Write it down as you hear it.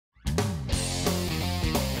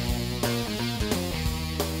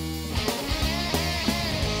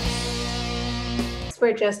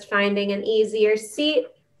we're just finding an easier seat.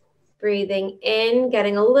 Breathing in,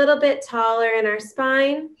 getting a little bit taller in our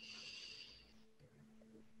spine.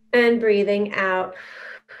 And breathing out.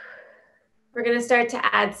 We're going to start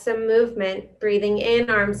to add some movement. Breathing in,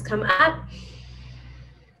 arms come up.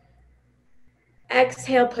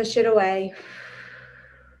 Exhale, push it away.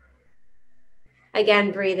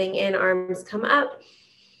 Again, breathing in, arms come up.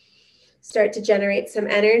 Start to generate some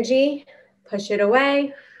energy. Push it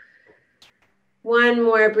away. One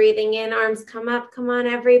more, breathing in, arms come up. Come on,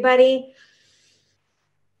 everybody.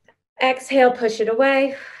 Exhale, push it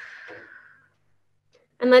away.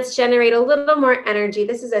 And let's generate a little more energy.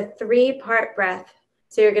 This is a 3-part breath.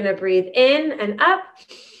 So you're going to breathe in and up.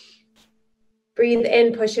 Breathe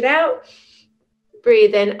in, push it out.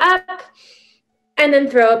 Breathe in, up. And then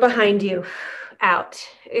throw it behind you. Out.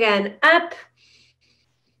 Again, up.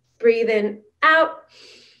 Breathe in, out.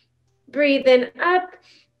 Breathe in, up.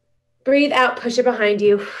 Breathe out, push it behind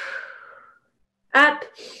you. Up.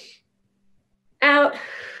 Out.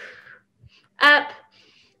 Up.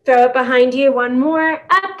 Throw it behind you. One more.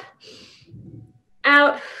 Up.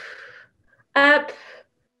 Out. Up.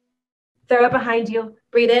 Throw it behind you.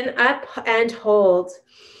 Breathe in, up, and hold.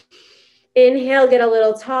 Inhale, get a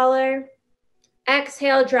little taller.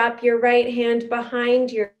 Exhale, drop your right hand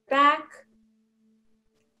behind your back.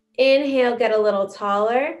 Inhale, get a little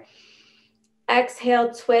taller.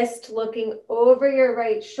 Exhale, twist, looking over your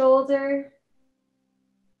right shoulder.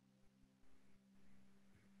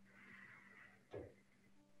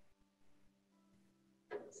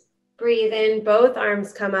 Breathe in, both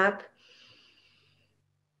arms come up.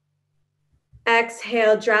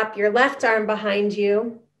 Exhale, drop your left arm behind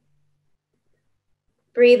you.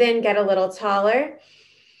 Breathe in, get a little taller.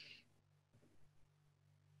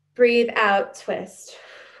 Breathe out, twist,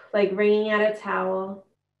 like wringing out a towel.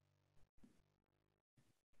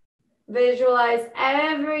 Visualize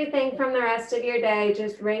everything from the rest of your day,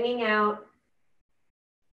 just wringing out.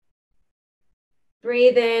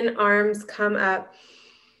 Breathe in, arms come up.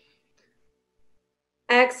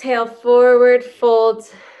 Exhale, forward fold.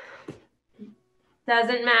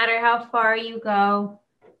 Doesn't matter how far you go.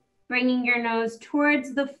 Bringing your nose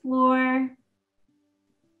towards the floor.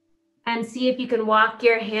 And see if you can walk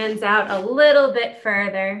your hands out a little bit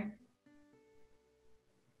further.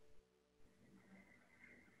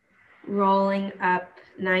 Rolling up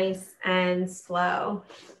nice and slow.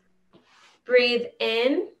 Breathe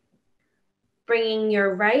in, bringing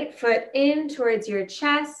your right foot in towards your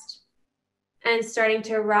chest and starting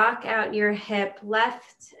to rock out your hip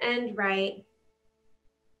left and right.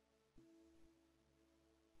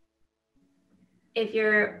 If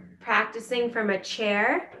you're practicing from a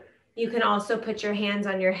chair, you can also put your hands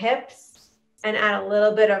on your hips and add a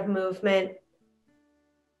little bit of movement,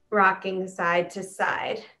 rocking side to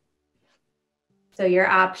side. So your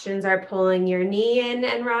options are pulling your knee in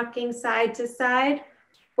and rocking side to side,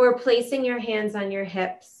 or placing your hands on your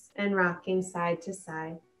hips and rocking side to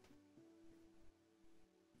side.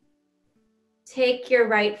 Take your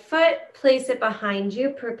right foot, place it behind you,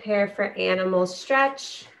 prepare for animal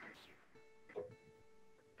stretch.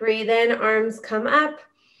 Breathe in, arms come up.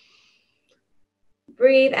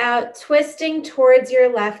 Breathe out, twisting towards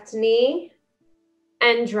your left knee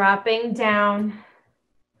and dropping down.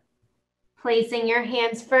 Placing your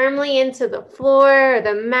hands firmly into the floor or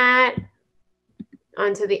the mat,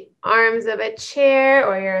 onto the arms of a chair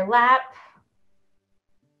or your lap.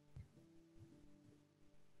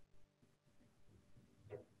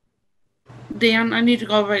 Dan, I need to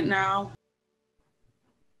go right now.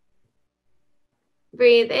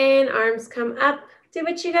 Breathe in, arms come up. Do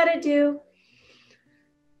what you gotta do.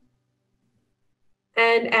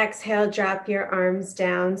 And exhale, drop your arms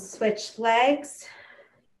down. Switch legs.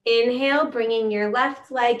 Inhale, bringing your left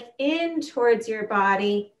leg in towards your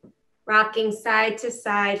body, rocking side to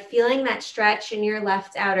side, feeling that stretch in your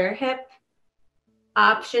left outer hip.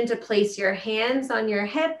 Option to place your hands on your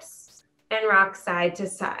hips and rock side to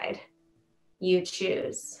side. You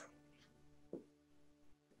choose.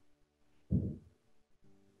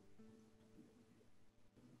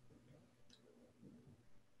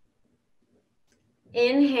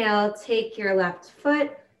 Inhale, take your left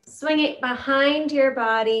foot, swing it behind your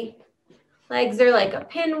body. Legs are like a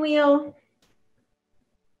pinwheel,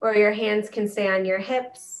 or your hands can stay on your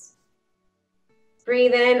hips.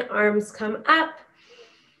 Breathe in, arms come up.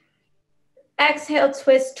 Exhale,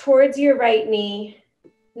 twist towards your right knee,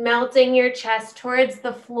 melting your chest towards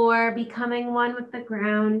the floor, becoming one with the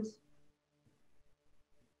ground.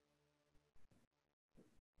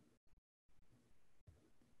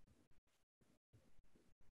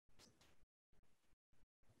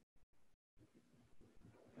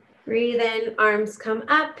 Breathe in, arms come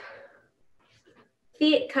up.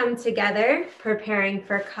 Feet come together, preparing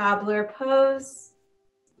for cobbler pose.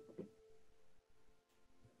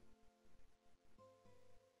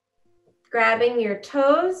 Grabbing your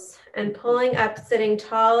toes and pulling up, sitting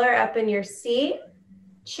taller up in your seat.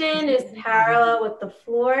 Chin is parallel with the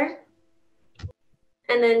floor.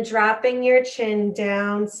 And then dropping your chin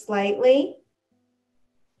down slightly.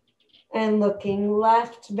 And looking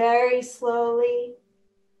left very slowly.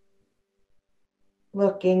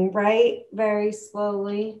 Looking right very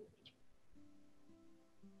slowly.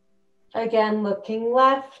 Again, looking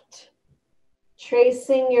left.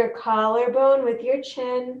 Tracing your collarbone with your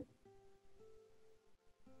chin.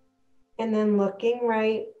 And then looking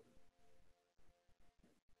right.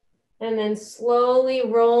 And then slowly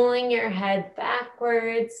rolling your head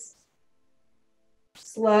backwards.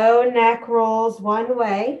 Slow neck rolls one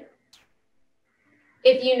way.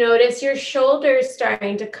 If you notice your shoulders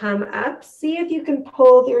starting to come up, see if you can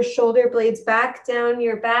pull your shoulder blades back down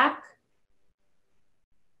your back.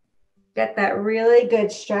 Get that really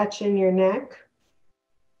good stretch in your neck.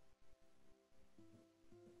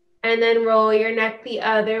 And then roll your neck the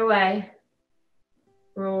other way.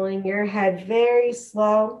 Rolling your head very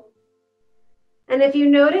slow. And if you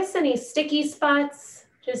notice any sticky spots,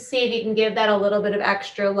 just see if you can give that a little bit of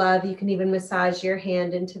extra love. You can even massage your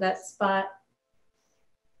hand into that spot.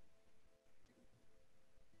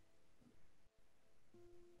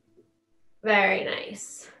 Very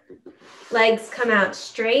nice. Legs come out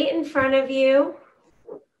straight in front of you,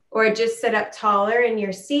 or just sit up taller in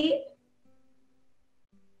your seat.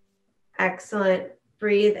 Excellent.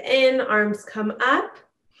 Breathe in, arms come up.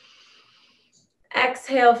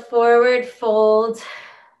 Exhale, forward fold,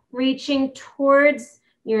 reaching towards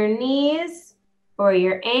your knees or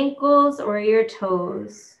your ankles or your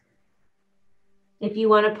toes. If you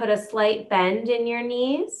want to put a slight bend in your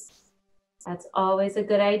knees, that's always a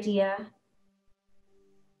good idea.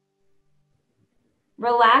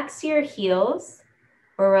 Relax your heels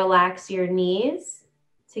or relax your knees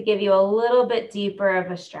to give you a little bit deeper of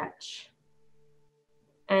a stretch.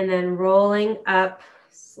 And then rolling up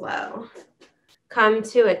slow. Come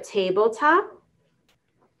to a tabletop.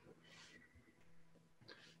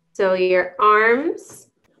 So your arms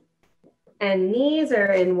and knees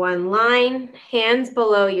are in one line, hands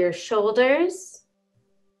below your shoulders,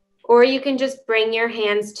 or you can just bring your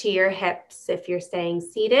hands to your hips if you're staying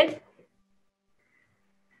seated.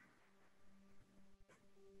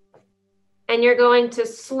 And you're going to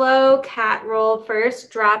slow cat roll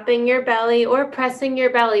first, dropping your belly or pressing your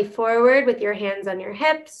belly forward with your hands on your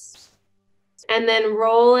hips. And then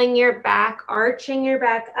rolling your back, arching your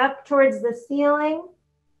back up towards the ceiling,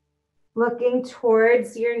 looking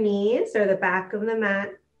towards your knees or the back of the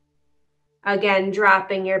mat. Again,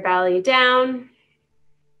 dropping your belly down.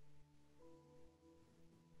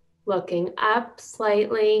 Looking up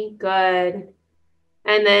slightly, good.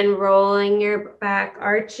 And then rolling your back,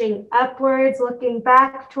 arching upwards, looking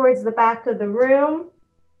back towards the back of the room.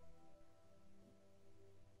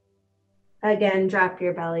 Again, drop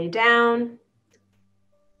your belly down.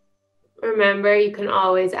 Remember, you can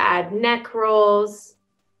always add neck rolls,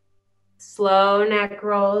 slow neck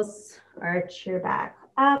rolls, arch your back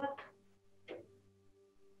up.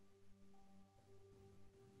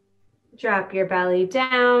 Drop your belly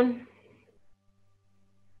down.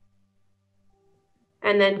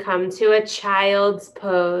 And then come to a child's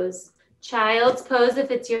pose. Child's pose, if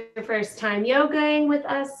it's your first time yogaing with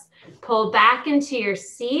us, pull back into your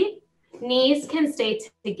seat. Knees can stay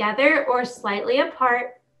together or slightly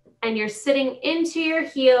apart. And you're sitting into your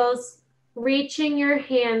heels, reaching your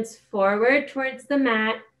hands forward towards the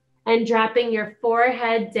mat and dropping your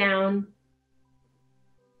forehead down.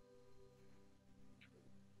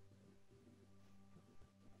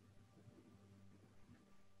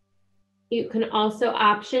 You can also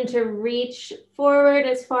option to reach forward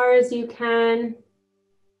as far as you can.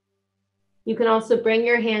 You can also bring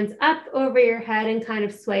your hands up over your head and kind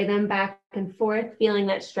of sway them back and forth, feeling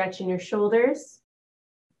that stretch in your shoulders.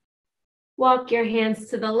 Walk your hands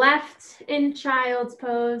to the left in child's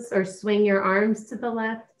pose or swing your arms to the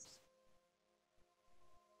left.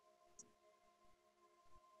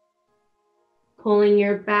 Pulling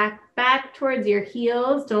your back towards your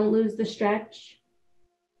heels. Don't lose the stretch.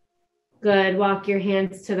 Good. Walk your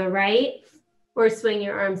hands to the right or swing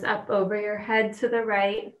your arms up over your head to the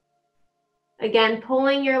right. Again,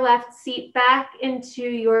 pulling your left seat back into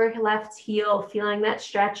your left heel, feeling that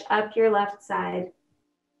stretch up your left side.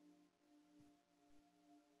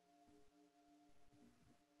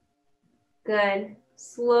 Good.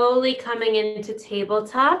 Slowly coming into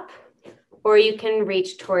tabletop, or you can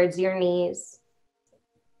reach towards your knees.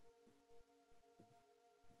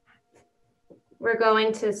 We're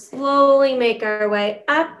going to slowly make our way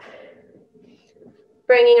up,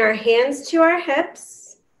 bringing our hands to our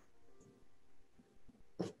hips.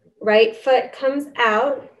 Right foot comes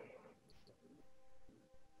out.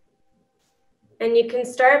 And you can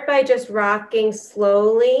start by just rocking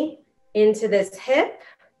slowly into this hip,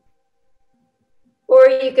 or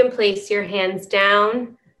you can place your hands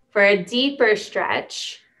down for a deeper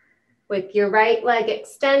stretch with your right leg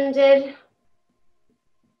extended.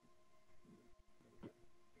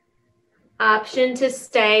 Option to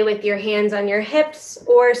stay with your hands on your hips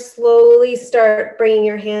or slowly start bringing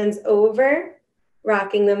your hands over,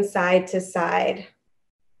 rocking them side to side.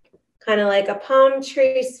 Kind of like a palm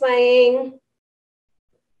tree swaying.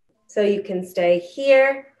 So you can stay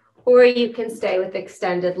here or you can stay with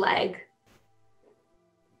extended leg.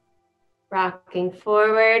 Rocking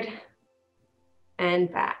forward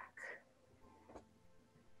and back.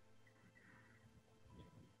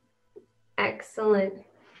 Excellent.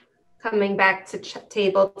 Coming back to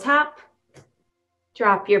tabletop.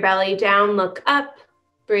 Drop your belly down, look up,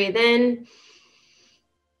 breathe in.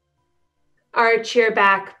 Arch your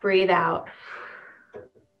back, breathe out.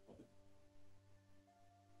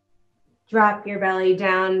 Drop your belly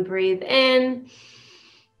down, breathe in.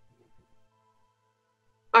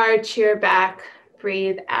 Arch your back,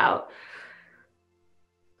 breathe out.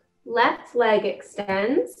 Left leg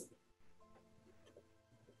extends.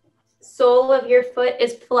 Sole of your foot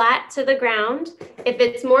is flat to the ground. If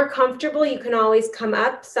it's more comfortable, you can always come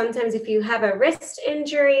up. Sometimes if you have a wrist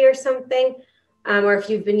injury or something, or if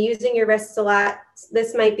you've been using your wrists a lot,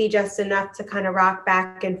 this might be just enough to kind of rock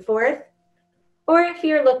back and forth. Or if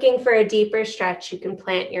you're looking for a deeper stretch, you can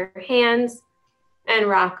plant your hands and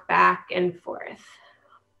rock back and forth.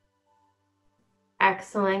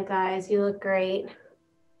 Excellent, guys. You look great.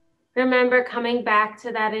 Remember, coming back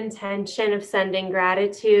to that intention of sending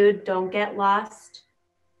gratitude. Don't get lost.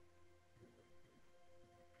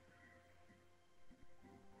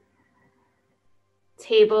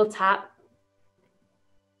 Tabletop.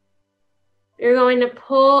 You're going to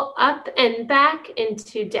pull up and back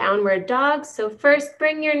into downward dog. So first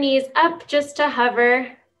bring your knees up just to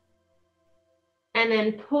hover. And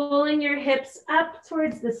then pulling your hips up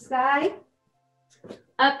towards the sky.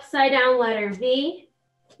 Upside down letter V.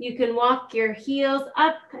 You can walk your heels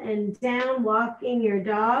up and down, walking your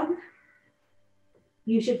dog.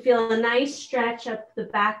 You should feel a nice stretch up the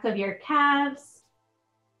back of your calves.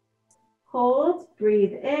 Hold,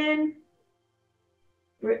 breathe in.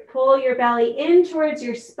 Pull your belly in towards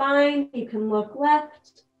your spine. You can look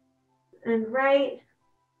left and right.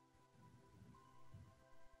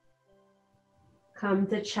 Come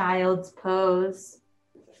to child's pose.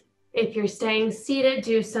 If you're staying seated,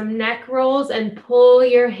 do some neck rolls and pull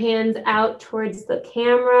your hands out towards the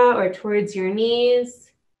camera or towards your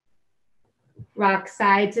knees. Rock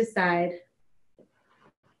side to side.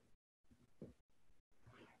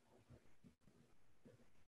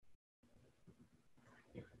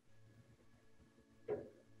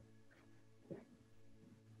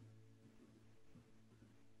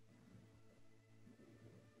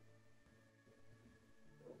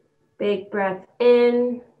 Big breath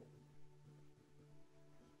in.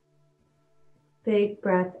 Big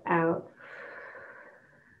breath out.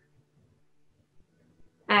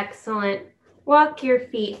 Excellent. Walk your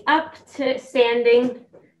feet up to standing.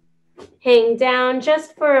 Hang down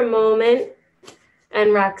just for a moment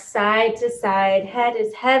and rock side to side. Head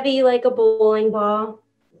is heavy like a bowling ball.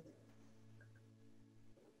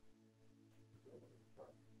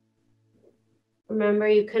 Remember,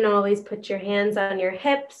 you can always put your hands on your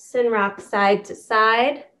hips and rock side to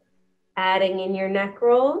side, adding in your neck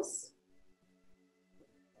rolls.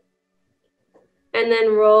 And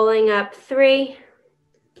then rolling up 3,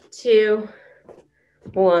 2,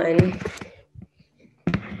 1. Here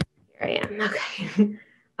I am. Okay.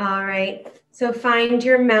 All right. So find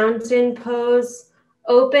your mountain pose.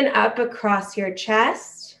 Open up across your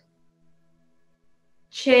chest.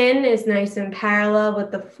 Chin is nice and parallel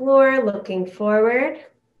with the floor, looking forward.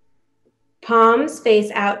 Palms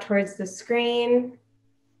face out towards the screen.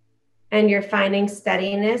 And you're finding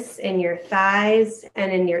steadiness in your thighs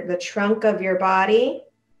and in the trunk of your body.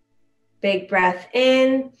 Big breath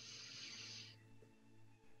in.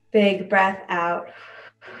 Big breath out.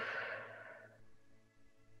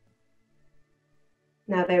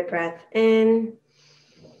 Another breath in.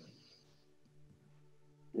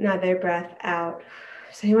 Another breath out.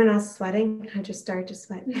 Is anyone else sweating? I just started to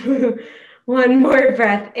sweat. One more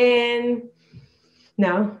breath in.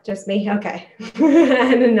 No, just me? Okay.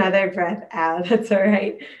 And another breath out. That's all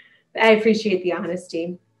right. I appreciate the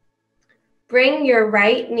honesty. Bring your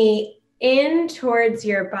right knee in towards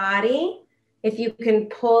your body If you can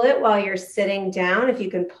pull it while you're sitting down, if you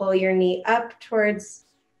can pull your knee up towards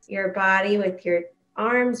your body with your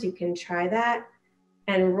arms, you can try that.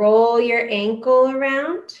 And roll your ankle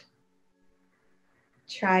around.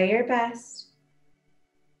 Try your best.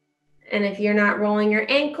 And if you're not rolling your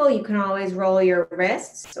ankle, you can always roll your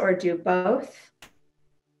wrists or do both.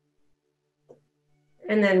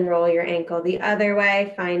 And then roll your ankle the other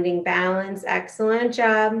way, finding balance. Excellent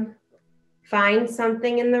job. Find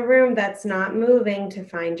something in the room that's not moving to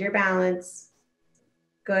find your balance.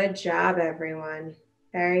 Good job, everyone.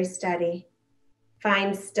 Very steady.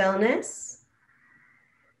 Find stillness.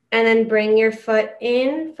 And then bring your foot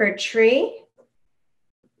in for tree.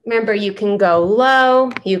 Remember, you can go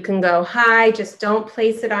low, you can go high, just don't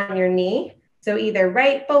place it on your knee. So either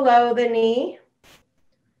right below the knee,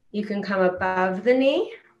 you can come above the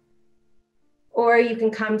knee, or you can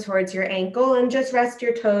come towards your ankle and just rest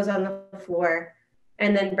your toes on the floor.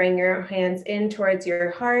 And then bring your hands in towards your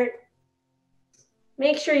heart.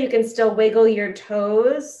 Make sure you can still wiggle your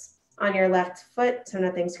toes on your left foot so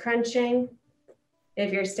nothing's crunching.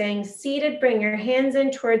 If you're staying seated, bring your hands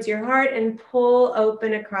in towards your heart and pull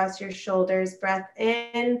open across your shoulders. Breath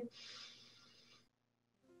in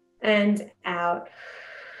and out.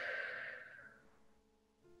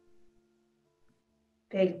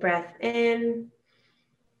 Big breath in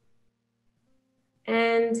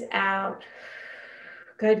and out.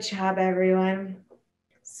 Good job, everyone.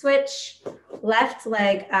 Switch left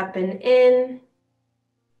leg up and in.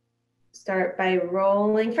 Start by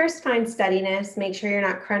rolling. First, find steadiness. Make sure you're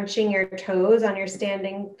not crunching your toes on your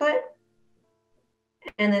standing foot.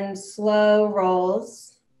 And then slow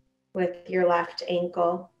rolls with your left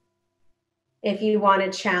ankle. If you want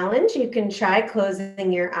a challenge, you can try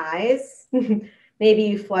closing your eyes. Maybe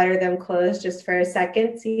you flutter them closed just for a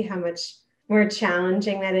second. See how much more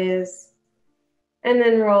challenging that is. And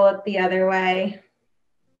then roll it the other way.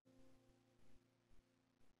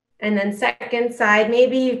 And then second side,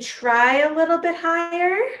 maybe you try a little bit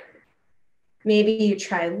higher. Maybe you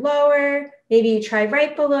try lower. Maybe you try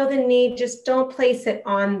right below the knee. Just don't place it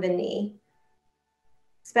on the knee.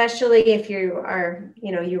 Especially if you are,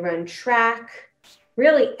 you run track,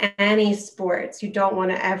 really any sports, you don't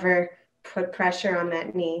want to ever put pressure on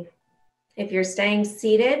that knee. If you're staying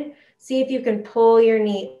seated, see if you can pull your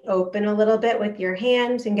knee open a little bit with your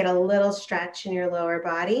hands and get a little stretch in your lower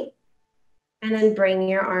body. And then bring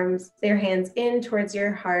your hands in towards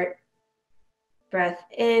your heart. Breath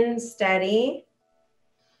in, steady.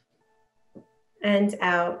 And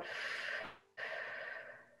out.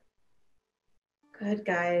 Good,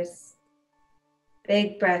 guys.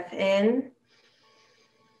 Big breath in.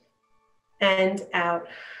 And out.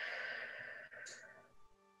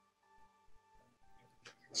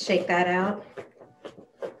 Shake that out.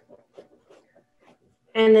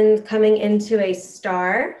 And then coming into a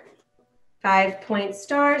star. 5-point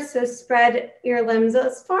star, so spread your limbs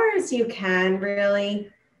as far as you can, really,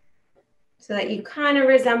 so that you kind of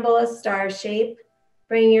resemble a star shape.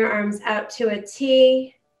 Bring your arms out to a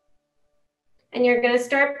T. And you're going to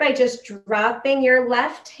start by just dropping your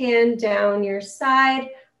left hand down your side.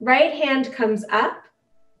 Right hand comes up,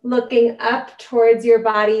 looking up towards your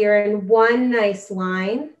body. You're in one nice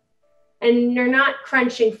line, and you're not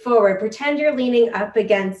crunching forward. Pretend you're leaning up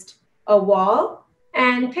against a wall.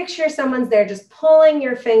 And picture someone's there just pulling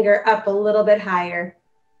your finger up a little bit higher.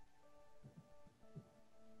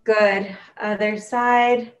 Good. Other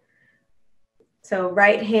side. So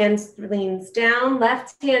right hand leans down,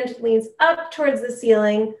 left hand leans up towards the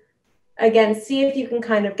ceiling. Again, see if you can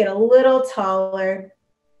kind of get a little taller.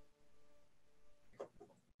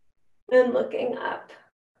 And looking up.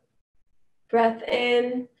 Breath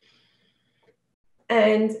in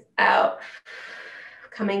and out.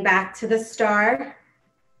 Coming back to the star.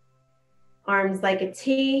 Arms like a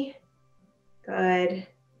T. Good.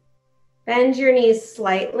 Bend your knees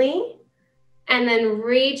slightly and then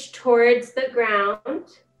reach towards the ground.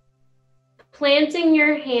 Planting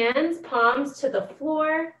your hands, palms to the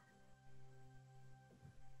floor.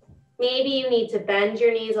 Maybe you need to bend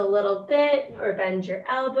your knees a little bit or bend your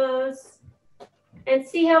elbows. And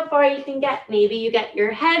see how far you can get. Maybe you get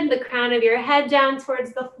your head, the crown of your head down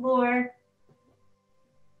towards the floor.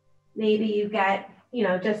 Maybe you get,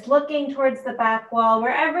 just looking towards the back wall.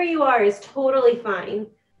 Wherever you are is totally fine.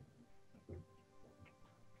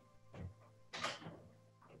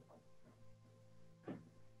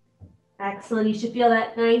 Excellent. You should feel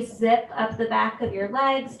that nice zip up the back of your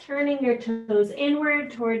legs, turning your toes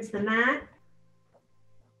inward towards the mat.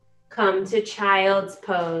 Come to child's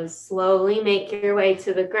pose. Slowly make your way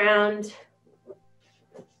to the ground.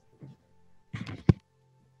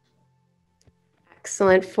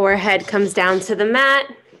 Excellent. Forehead comes down to the mat.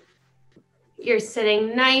 You're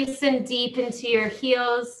sitting nice and deep into your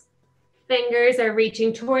heels. Fingers are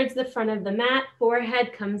reaching towards the front of the mat.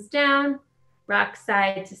 Forehead comes down. Rock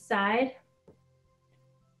side to side.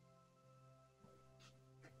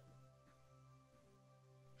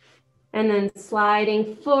 And then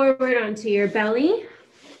sliding forward onto your belly.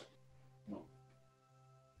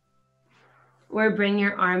 Or bring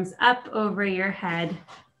your arms up over your head.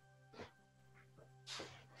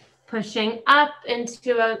 Pushing up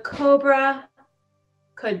into a cobra.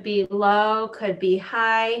 Could be low, could be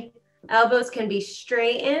high. Elbows can be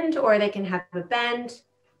straightened or they can have a bend.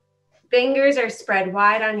 Fingers are spread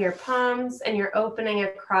wide on your palms and you're opening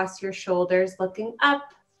across your shoulders, looking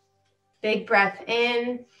up. Big breath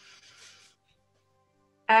in.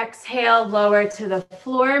 Exhale, lower to the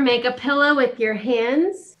floor. Make a pillow with your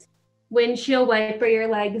hands. Windshield wiper your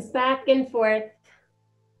legs back and forth.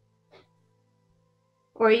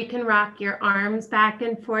 Or you can rock your arms back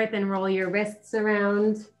and forth and roll your wrists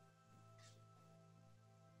around.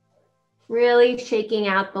 Really shaking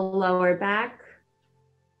out the lower back.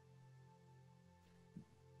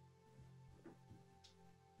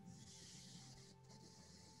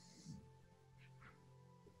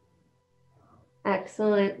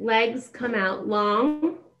 Excellent. Legs come out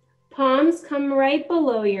long. Palms come right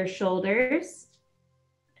below your shoulders.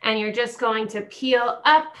 And you're just going to peel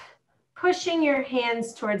up, pushing your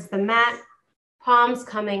hands towards the mat. Palms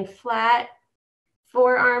coming flat.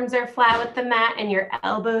 Forearms are flat with the mat and your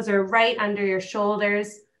elbows are right under your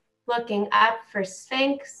shoulders. Looking up for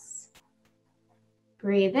Sphinx.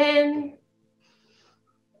 Breathe in.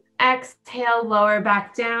 Exhale, lower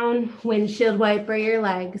back down. Windshield wiper your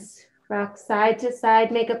legs. Rock side to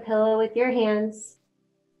side, make a pillow with your hands.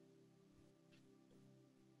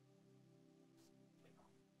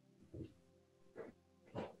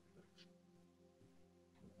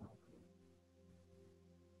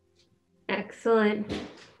 Excellent.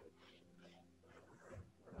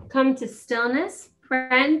 Come to stillness.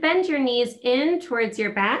 Bend your knees in towards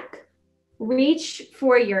your back. Reach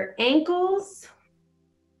for your ankles.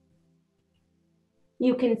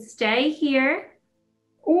 You can stay here.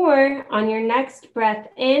 Or on your next breath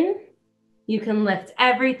in, you can lift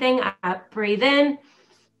everything up. Breathe in,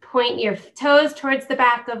 point your toes towards the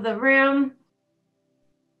back of the room.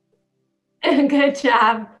 Good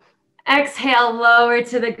job. Exhale, lower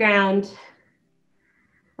to the ground.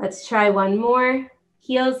 Let's try one more.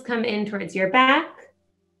 Heels come in towards your back,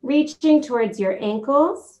 reaching towards your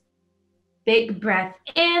ankles. Big breath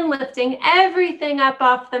in, lifting everything up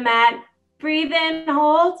off the mat. Breathe in,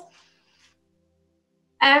 hold.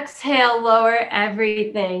 Exhale, lower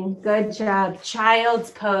everything. Good job.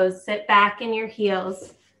 Child's pose. Sit back in your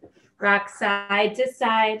heels. Rock side to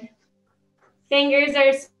side. Fingers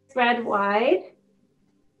are spread wide.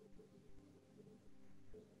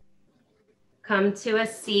 Come to a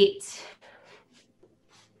seat.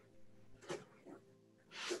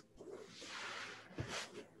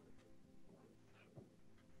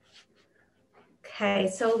 Okay,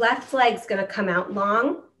 so left leg's gonna come out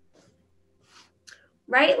long.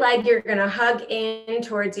 Right leg, you're gonna hug in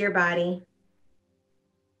towards your body.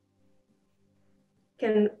 You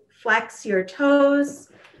can flex your toes,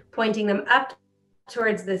 pointing them up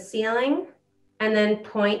towards the ceiling, and then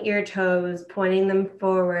point your toes, pointing them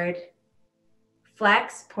forward.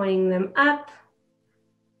 Flex, pointing them up.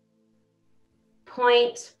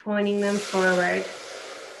 Point, pointing them forward.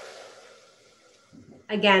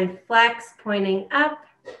 Again, flex, pointing up,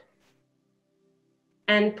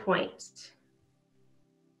 and point.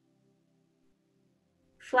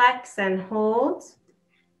 Flex and hold.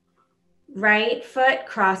 Right foot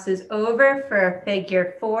crosses over for a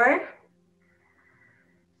figure 4.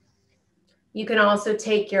 You can also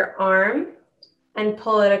take your arm and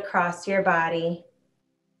pull it across your body.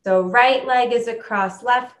 So right leg is across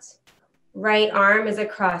left, right arm is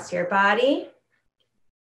across your body.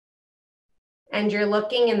 And you're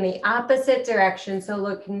looking in the opposite direction, so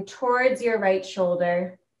looking towards your right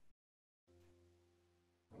shoulder.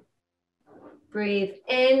 Breathe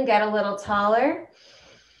in, get a little taller.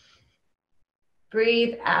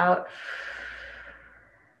 Breathe out.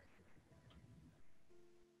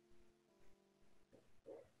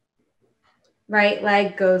 Right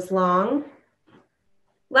leg goes long.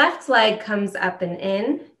 Left leg comes up and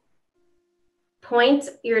in. Point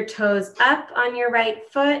your toes up on your right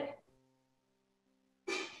foot.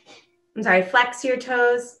 Flex your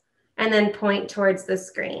toes and then point towards the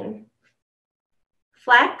screen.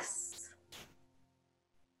 Flex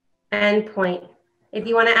and point. If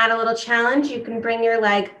you want to add a little challenge, you can bring your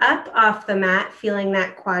leg up off the mat, feeling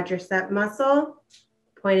that quadricep muscle,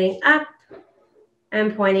 pointing up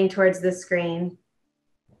and pointing towards the screen.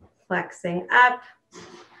 Flexing up,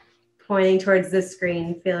 pointing towards the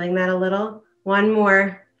screen. Feeling that a little? One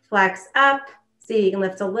more. Flex up. See, you can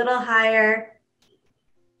lift a little higher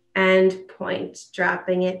and point,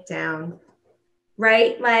 dropping it down.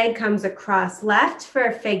 Right leg comes across left for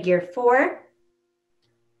a figure 4.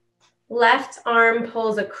 Left arm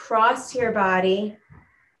pulls across your body.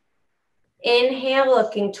 Inhale,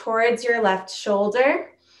 looking towards your left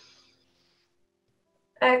shoulder.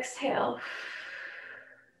 Exhale.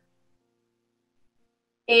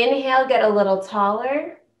 Inhale, get a little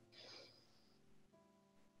taller.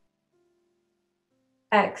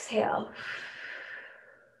 Exhale.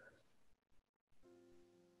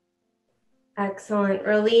 Excellent.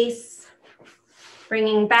 Release.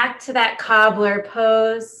 Bringing back to that cobbler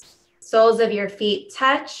pose. Soles of your feet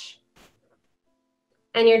touch.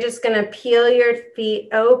 And you're just going to peel your feet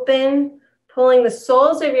open, pulling the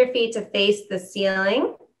soles of your feet to face the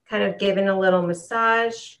ceiling, kind of giving a little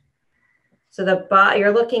massage. So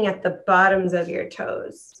you're looking at the bottoms of your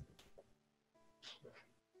toes.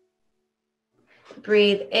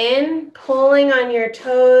 Breathe in, pulling on your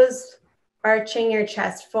toes, arching your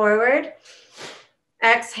chest forward.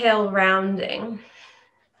 Exhale, rounding.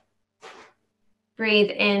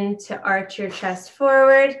 Breathe in to arch your chest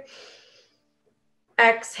forward.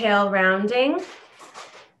 Exhale, rounding.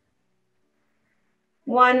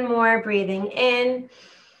 One more, breathing in.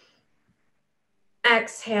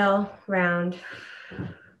 Exhale, round.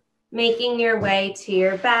 Making your way to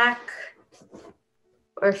your back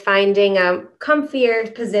or finding a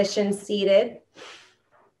comfier position seated.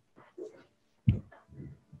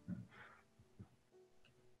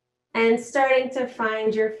 And starting to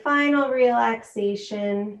find your final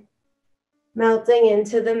relaxation, melting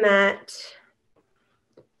into the mat.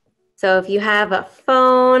 So if you have a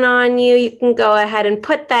phone on you, you can go ahead and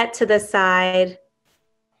put that to the side.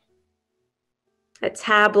 A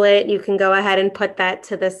tablet, you can go ahead and put that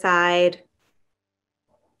to the side.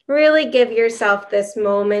 Really give yourself this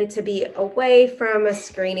moment to be away from a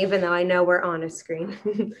screen, even though I know we're on a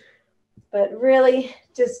screen. But really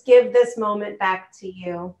just give this moment back to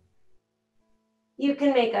you. You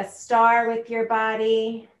can make a star with your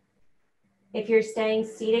body. If you're staying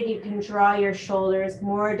seated, you can draw your shoulders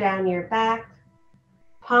more down your back.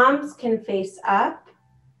 Palms can face up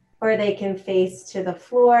or they can face to the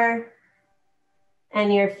floor.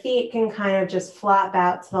 And your feet can kind of just flop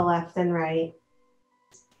out to the left and right.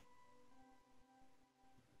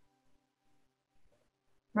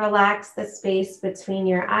 Relax the space between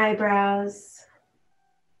your eyebrows.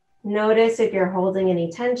 Notice if you're holding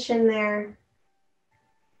any tension there.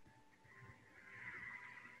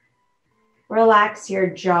 Relax your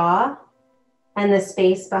jaw and the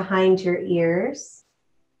space behind your ears.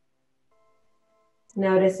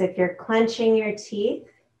 Notice if you're clenching your teeth.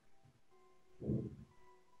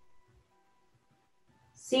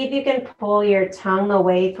 See if you can pull your tongue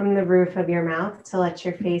away from the roof of your mouth to let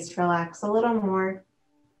your face relax a little more.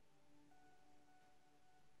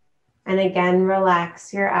 And again,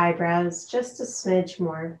 relax your eyebrows just a smidge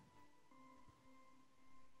more.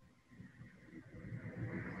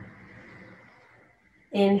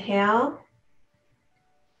 Inhale.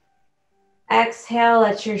 Exhale,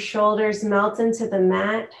 let your shoulders melt into the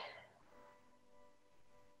mat.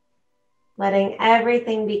 Letting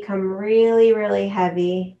everything become really, really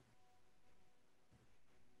heavy.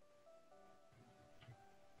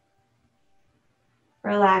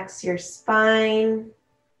 Relax your spine.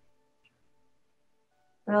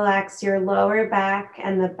 Relax your lower back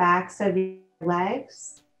and the backs of your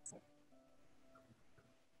legs.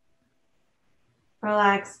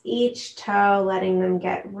 Relax each toe, letting them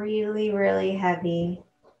get really, really heavy.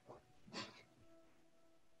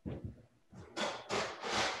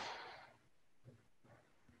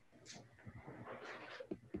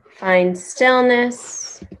 Find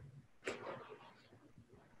stillness.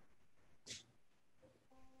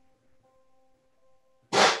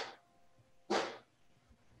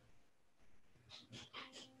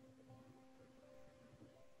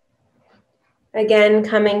 Again,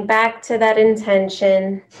 coming back to that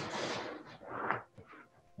intention.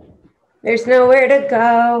 There's nowhere to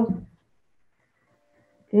go.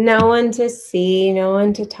 No one to see, no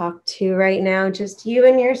one to talk to right now, just you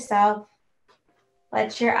and yourself.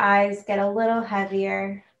 Let your eyes get a little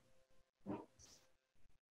heavier.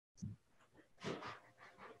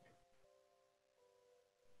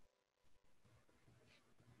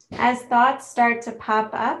 As thoughts start to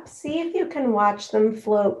pop up, see if you can watch them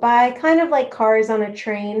float by, kind of like cars on a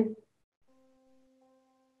train.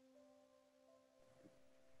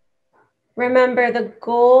 Remember, the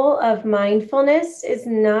goal of mindfulness is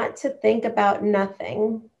not to think about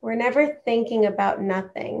nothing. We're never thinking about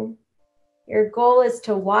nothing. Your goal is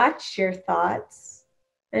to watch your thoughts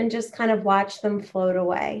and just kind of watch them float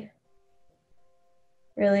away.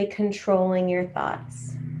 Really controlling your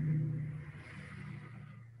thoughts.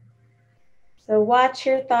 So watch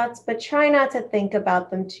your thoughts, but try not to think about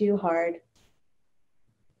them too hard.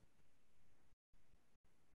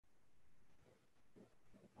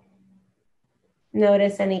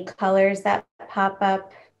 Notice any colors that pop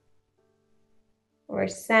up or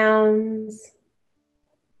sounds.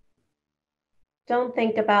 Don't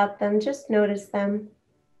think about them, just notice them.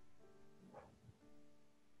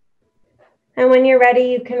 And when you're ready,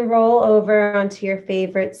 you can roll over onto your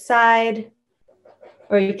favorite side,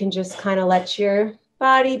 or you can just kind of let your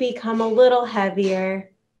body become a little heavier.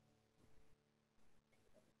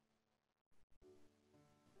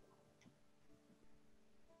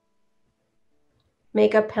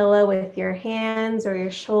 Make a pillow with your hands or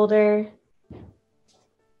your shoulder,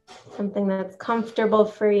 something that's comfortable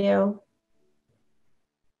for you.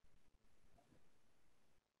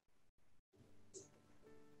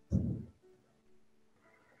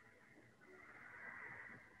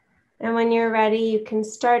 And when you're ready, you can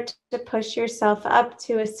start to push yourself up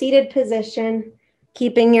to a seated position,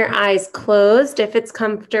 keeping your eyes closed if it's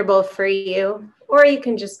comfortable for you, or you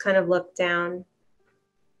can just kind of look down.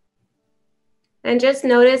 And just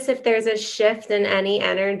notice if there's a shift in any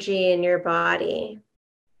energy in your body.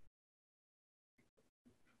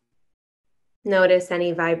 Notice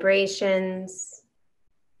any vibrations.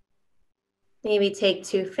 Maybe take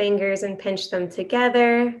 2 fingers and pinch them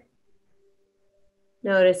together.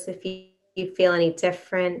 Notice if you feel any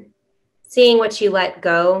different. Seeing what you let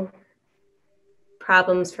go,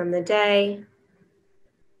 problems from the day,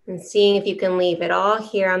 and seeing if you can leave it all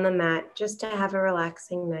here on the mat just to have a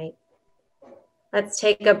relaxing night. Let's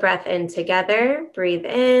take a breath in together. Breathe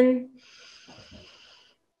in.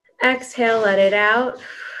 Exhale, let it out.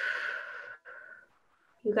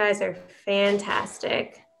 You guys are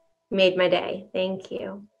fantastic. You made my day. Thank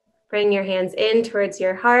you. Bring your hands in towards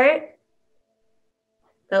your heart.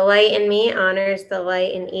 The light in me honors the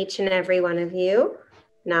light in each and every one of you.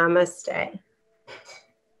 Namaste.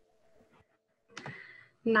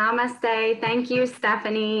 Namaste. Thank you,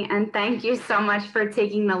 Stephanie. And thank you so much for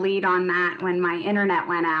taking the lead on that when my internet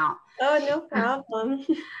went out. Oh, no problem.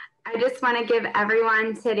 I just want to give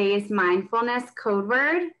everyone today's mindfulness code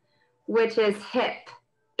word, which is HIP.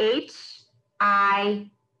 HIP.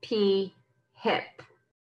 HIP.